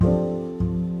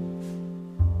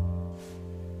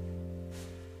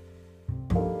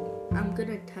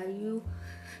gonna tell you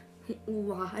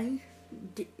why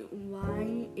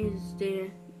is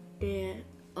there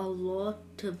a law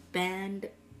to ban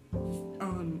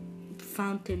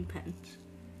fountain pens.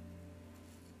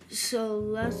 So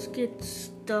let's get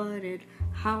started.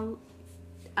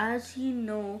 As you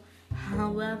know,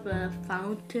 however,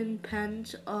 fountain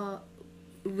pens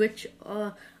which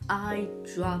are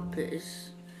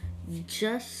eyedroppers,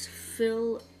 just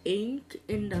fill ink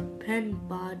in the pen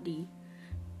body,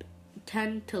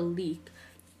 tend to leak.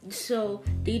 So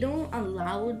they don't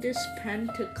allow this pen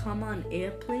to come on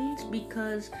airplanes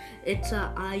because it's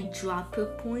an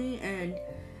eyedropper point, and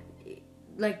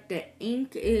like the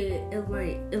ink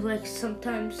it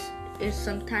sometimes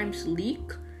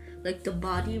leak. Like the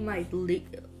body might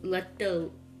leak, let the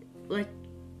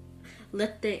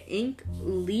ink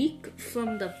leak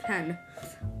from the pen,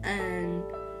 and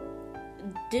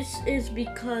this is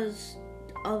because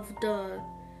of the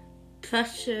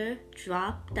pressure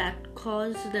drop that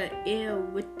caused the air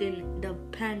within the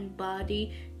pen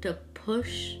body to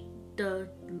push the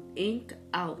ink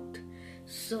out.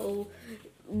 So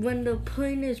when the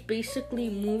pen is basically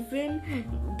moving,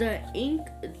 the ink,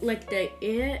 like the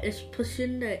air is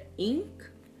pushing the ink.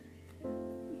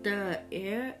 The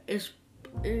air is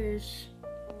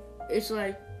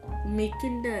like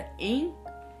making the ink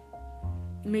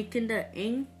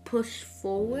push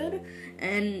forward,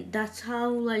 and that's how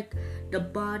like the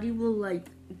body will like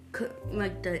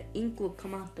the ink will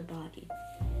come out the body.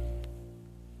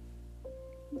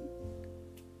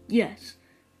 Yes.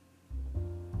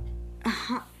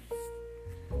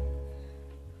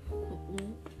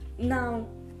 Now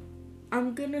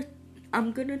I'm gonna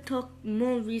talk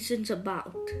more reasons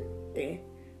about it.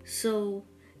 So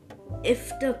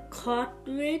if the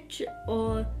cartridge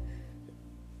or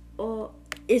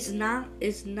is not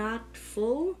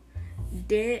full,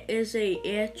 there is a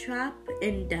air trap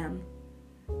in them.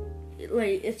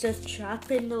 Like it's a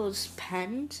trap in those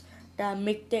pens that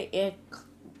make the air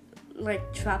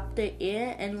like trap the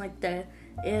air, and like the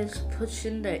air is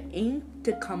pushing the ink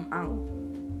to come out.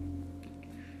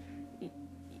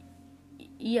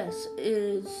 Yes,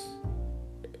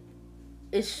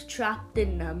 is trapped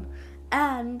in them,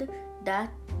 and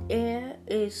that air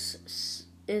is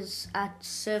at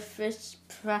surface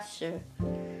pressure.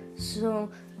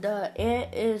 So the air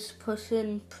is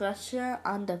pushing pressure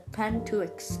on the pen to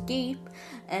escape,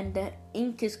 and the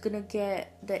ink is gonna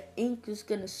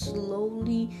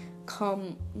slowly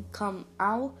come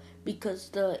out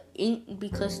because the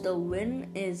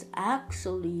wind is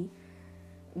actually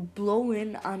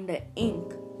blowing on the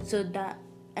ink. So that,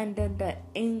 and then the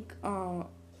ink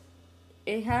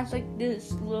it has like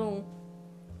this little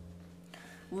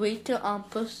way to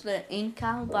push the ink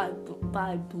out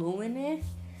by blowing it.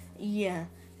 Yeah,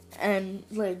 and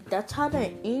like that's how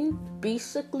the ink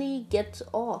basically gets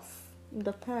off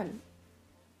the pen.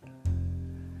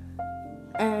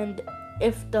 And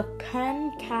if the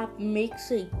pen cap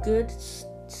makes a good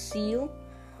seal,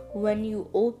 when you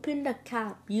open the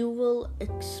cap, you will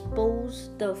expose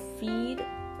the feed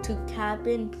to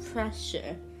cabin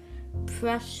pressure.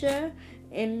 Pressure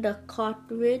in the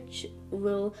cartridge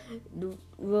will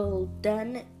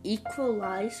then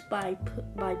equalize by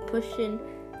pushing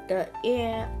the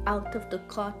air out of the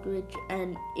cartridge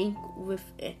and ink with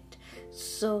it.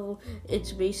 So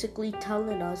it's basically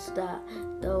telling us that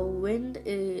the wind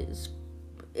is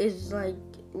like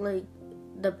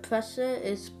the pressure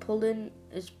is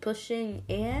pushing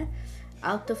air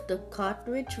out of the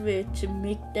cartridge, which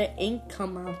make the ink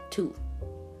come out too.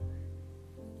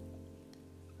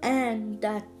 And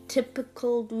that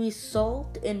typical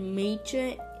result in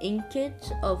major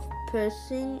inkage of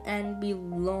person and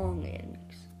belongings.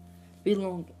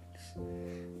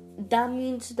 That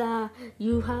means that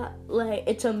you have like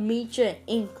it's a major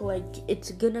ink, like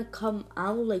it's gonna come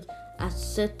out like at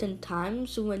certain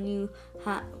times when you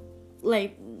have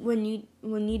like when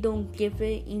you don't give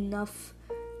it enough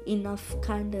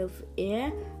kind of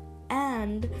air,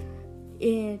 and the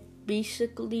ink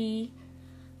basically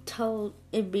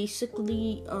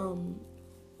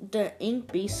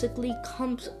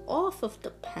comes off of the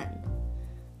pen,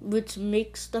 which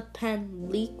makes the pen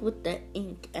leak with the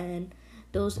ink, and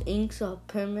those inks are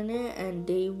permanent and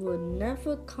they will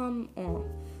never come off.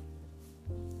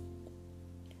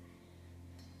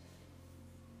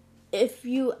 If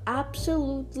you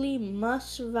absolutely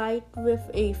must write with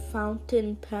a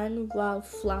fountain pen while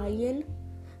flying,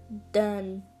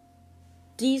 then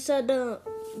these are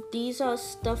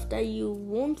stuff that you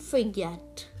won't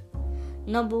forget.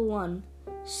 Number 1,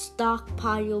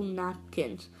 stockpile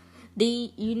napkins.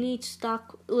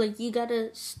 You gotta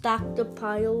stack the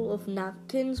pile of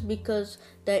napkins because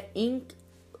the ink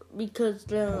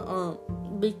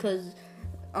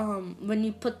when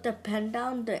you put the pen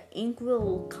down, the ink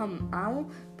will come out,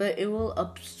 but it will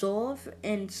absorb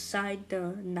inside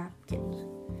the napkins.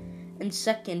 And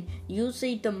second, use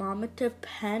a thermometer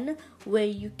pen where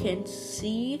you can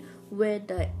see where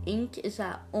the ink is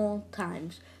at all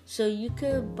times. So you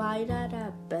could buy that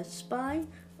at Best Buy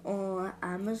or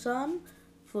Amazon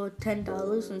for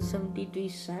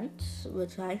 $10.73,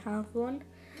 which I have one.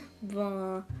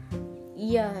 But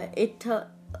yeah, it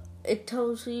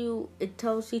tells you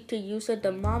to use a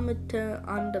thermometer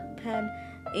on the pen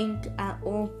ink at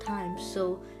all times.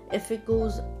 So if it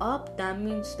goes up, that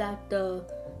means that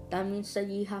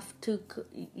you have to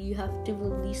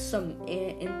release some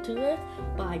air into it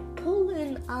by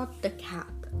pulling out the cap.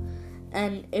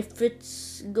 And if it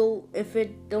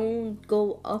don't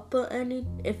go up or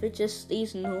if it just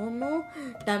stays normal,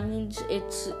 that means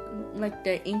it's like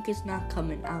the ink is not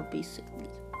coming out, basically.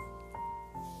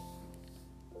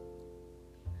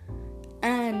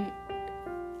 And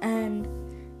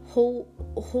hold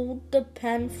the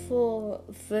pen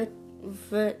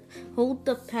hold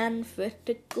the pen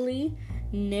vertically,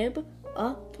 nib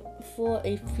up for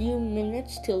a few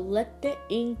minutes to let the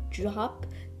ink drop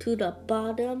to the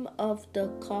bottom of the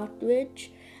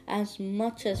cartridge as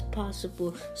much as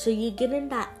possible. So you're getting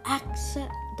that excess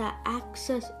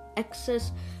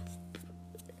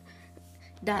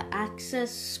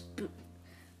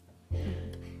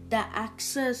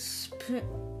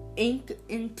ink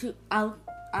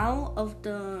out of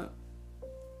the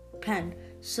pen.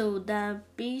 So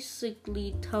that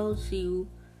basically tells you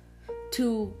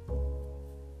to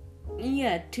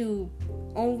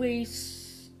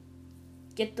always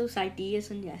get those ideas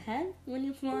in your head when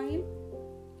you're flying.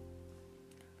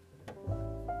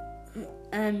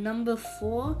 And number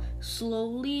 4,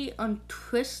 slowly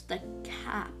untwist the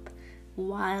cap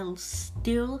while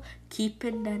still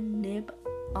keeping the nib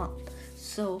up.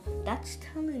 So that's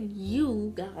telling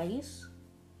you guys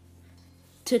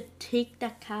to take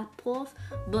the cap off,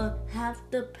 but have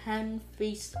the pen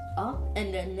face up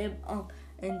and the nib up,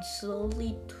 and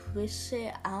slowly twist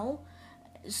it out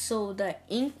so the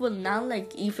ink will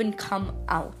not even come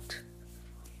out.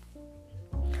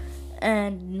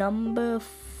 And number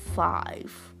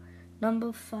 5,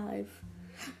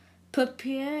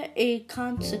 prepare a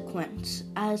consequence,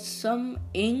 as some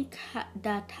ink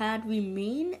that had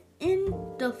remained in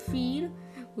the feed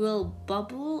will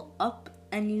bubble up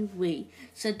anyway.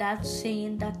 So that's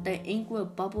saying that the ink will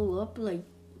bubble up,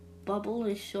 bubble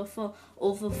is short for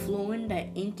overflowing the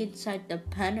ink inside the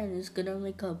pen, and it's gonna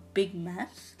make a big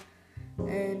mess.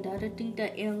 And I don't think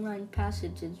the airline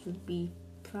passengers would be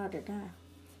proud of that.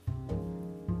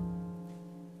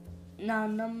 Now,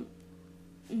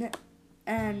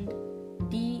 and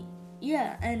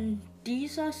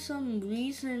these are some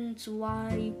reasons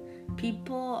why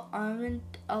people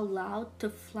aren't allowed to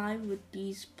fly with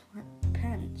these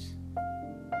pens.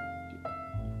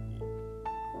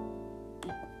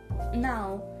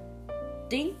 Now,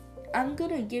 I'm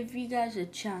gonna give you guys a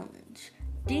challenge.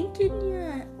 Think in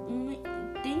your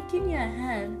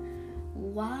head,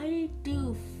 why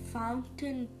do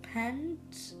fountain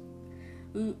pens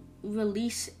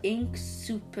release ink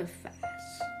super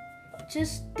fast?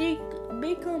 Just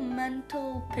make a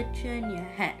mental picture in your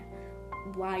head.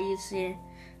 Why is it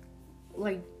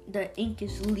the ink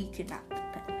is leaking out the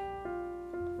pen?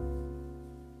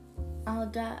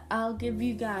 I'll give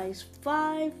you guys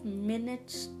 5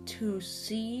 minutes to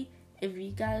see if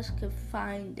you guys can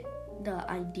find the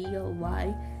idea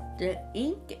why the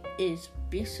ink is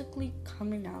basically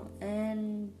coming out.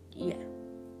 And yeah.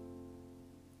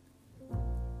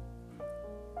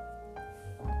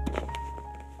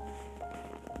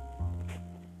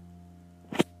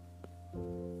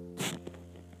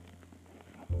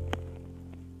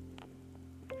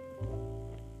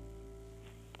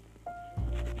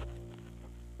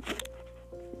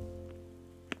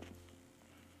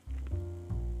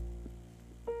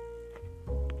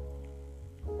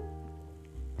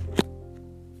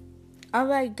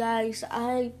 Alright guys,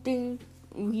 I think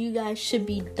you guys should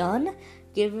be done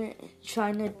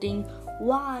trying to think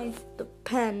why the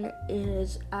pen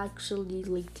is actually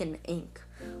leaking ink.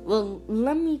 Well,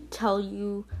 let me tell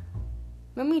you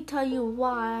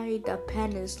why the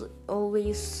pen is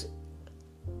always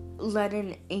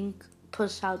letting ink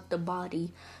push out the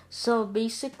body. So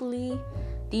basically,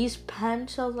 these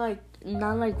pens are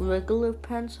not like regular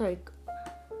pens,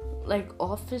 like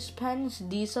office pens.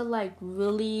 These are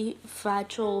really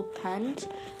fragile pens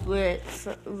with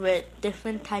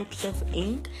different types of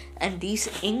ink, and these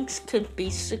inks could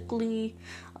basically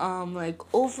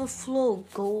overflow,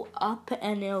 go up,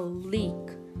 and it'll leak.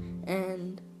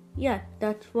 And yeah,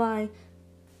 that's why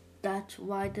the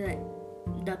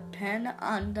pen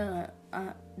on the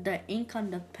ink on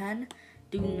the pen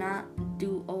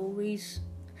do always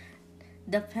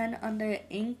the pen on the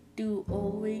ink do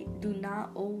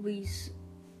not always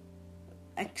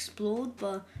explode,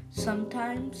 but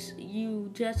sometimes you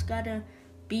just gotta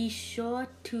be sure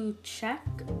to check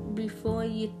before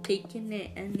you're taking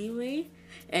it anywhere.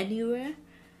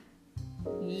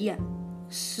 Yeah.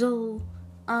 So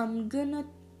I'm gonna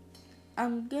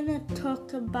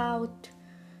talk about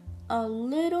a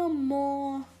little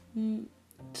more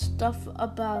stuff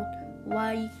about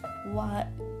why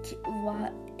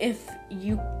if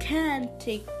you can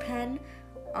take pen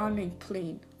on a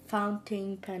plane,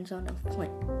 fountain pens on a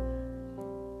plane.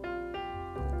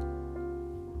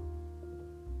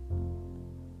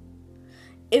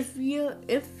 If you're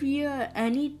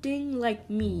anything like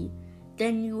me,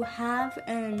 then you have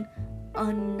an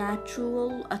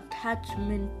unnatural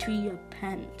attachment to your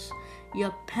pens.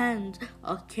 Your pens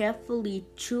are carefully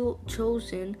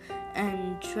chosen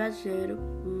and treasured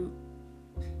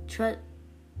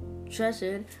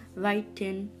right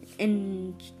in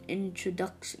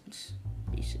introductions.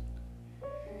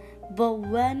 But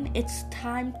when it's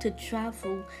time to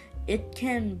travel, it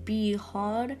can be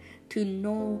hard to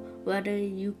know whether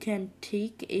you can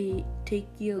take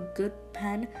your good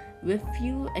pen with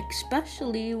you,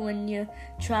 especially when you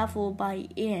travel by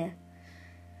air.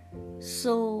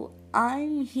 So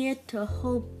I'm here to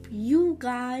help you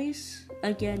guys,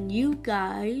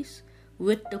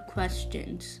 with the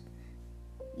questions.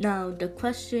 Now the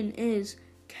question is,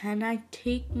 can I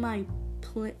take my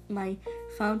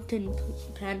fountain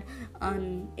pen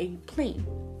on a plane?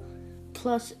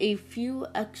 Plus a few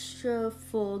extra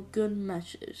for good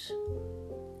measures.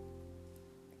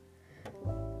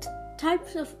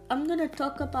 I'm gonna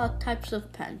talk about types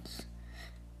of pens.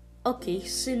 Okay,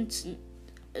 since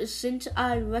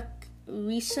I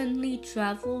recently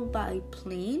traveled by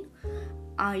plane,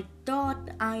 I thought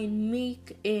I'd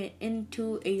make it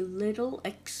into a little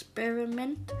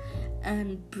experiment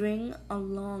and bring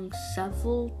along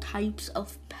several types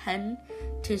of pen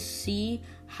to see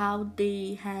how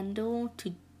they handle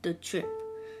to the trip.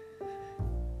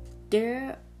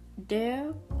 There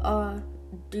are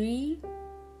three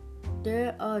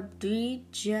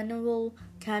general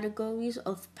categories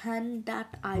of pen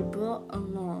that I brought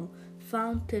along: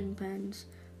 fountain pens,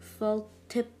 felt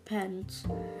tip pens,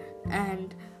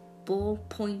 and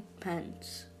ballpoint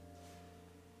pens.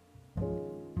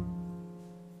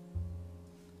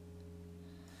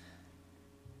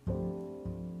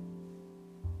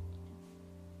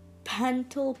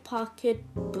 Pentel Pocket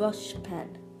Brush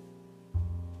Pen,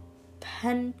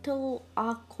 Pentel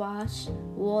Aquas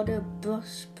Water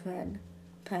Brush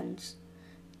Pens.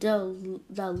 The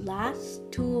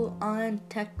last two aren't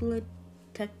technically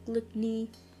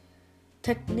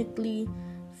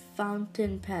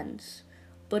fountain pens,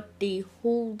 but they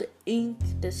hold ink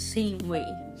the same way,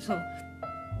 so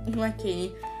like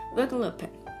a regular pen.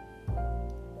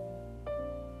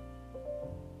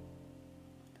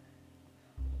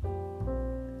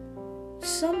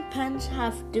 Some pens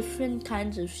have different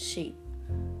kinds of shape: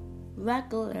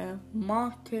 regular,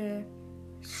 marker,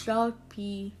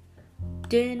 Sharpie,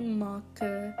 thin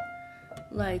marker,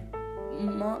 like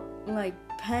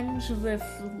pens with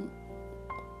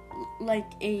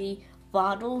like a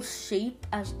bottle shape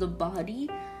as the body,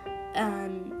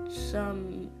 and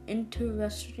some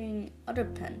interesting other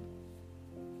pen.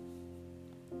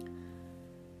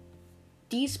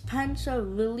 These pens are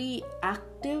really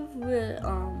active with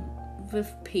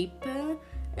paper,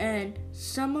 and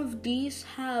some of these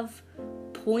have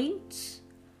points,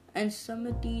 and some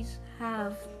of these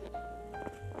have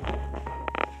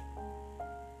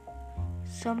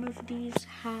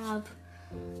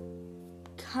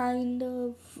kind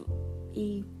of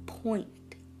a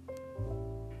point.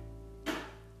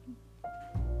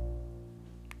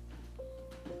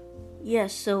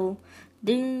 Yes, so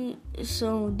these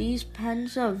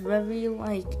pens are very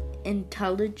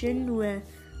intelligent with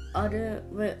other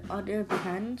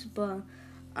pens, but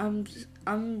I'm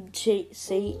just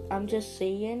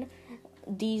saying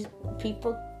these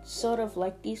people sort of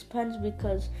like these pens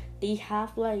because they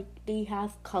have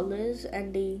colors,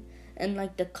 and the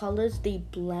colors they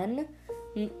blend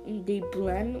with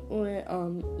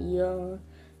your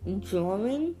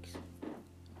drawings,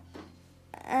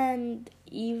 and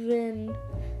even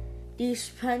these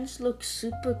pens look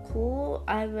super cool.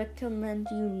 I recommend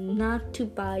you not to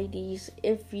buy these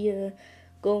if you're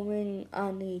going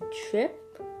on a trip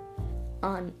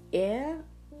on air.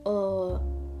 On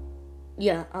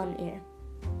air.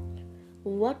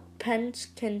 What pens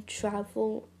can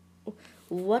travel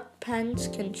what pens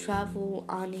can travel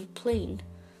on a plane.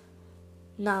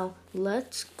 Now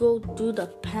let's go through the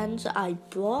pens I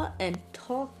brought and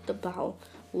talk about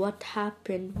what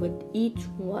happened with each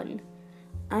one.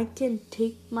 I can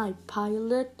take my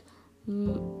Pilot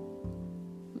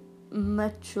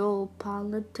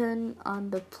Metropolitan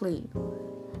on the plane.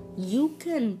 You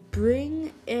can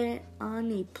bring it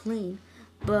on a plane,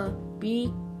 but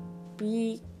be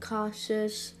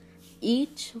cautious.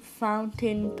 Each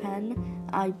fountain pen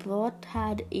I brought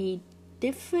had a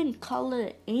different color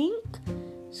ink,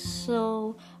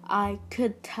 so I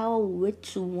could tell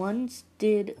which ones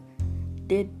did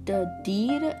the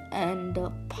deed and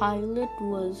the pilot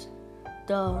was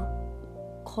the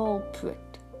culprit.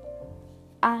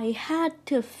 I had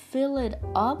to fill it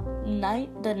up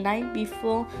the night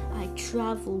before I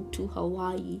traveled to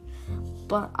Hawaii,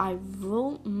 but I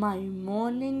wrote my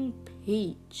morning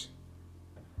page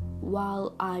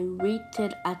while I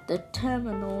waited at the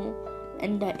terminal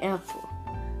in the airport.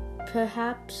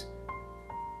 Perhaps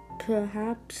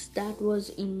that was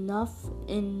enough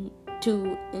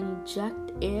to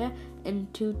inject air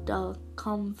into the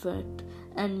convert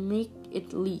and make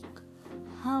it leak.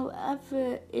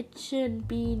 However, it should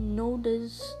be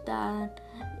noticed that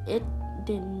it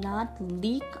did not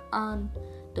leak on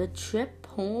the trip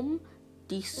home,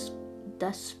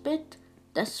 despite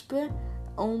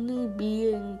only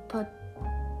being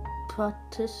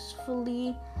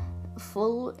purposefully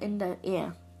full in the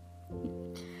air.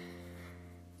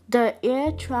 The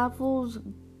air travels.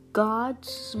 God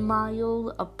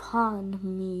smiled upon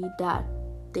me that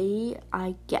day,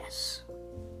 I guess.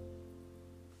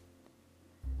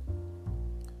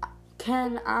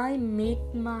 Can I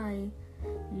make my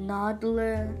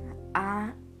Noddler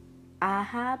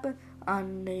Ahab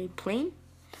on the plane?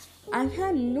 I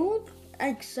had no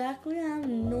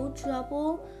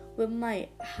trouble with my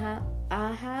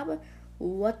Ahab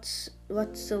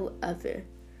whatsoever.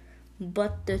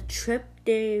 But the trip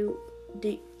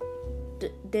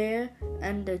there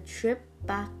and the trip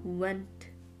back went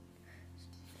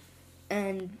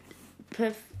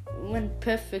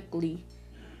perfectly.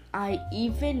 I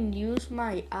even used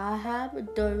my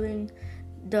Ahab during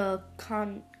the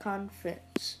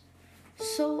conference.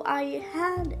 So I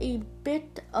had a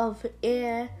bit of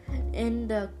air in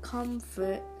the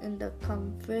converter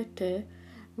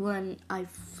when I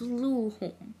flew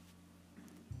home.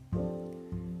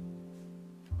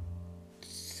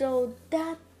 So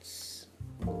that's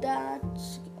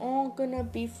all gonna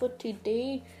be for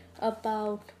today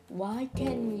about why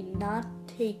can we not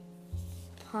take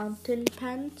fountain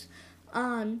pens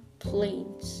on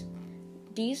planes.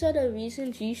 These are the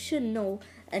reasons you should know,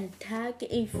 and tag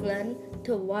a friend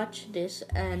to watch this,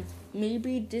 and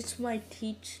maybe this might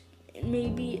teach,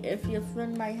 maybe if your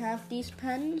friend might have these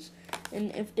pens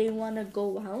and if they want to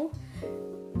go out,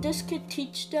 this could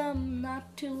teach them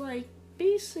not to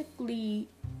basically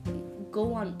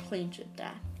go on planes with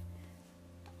that.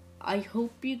 I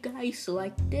hope you guys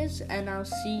like this, and I'll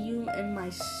see you in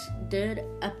my third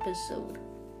episode.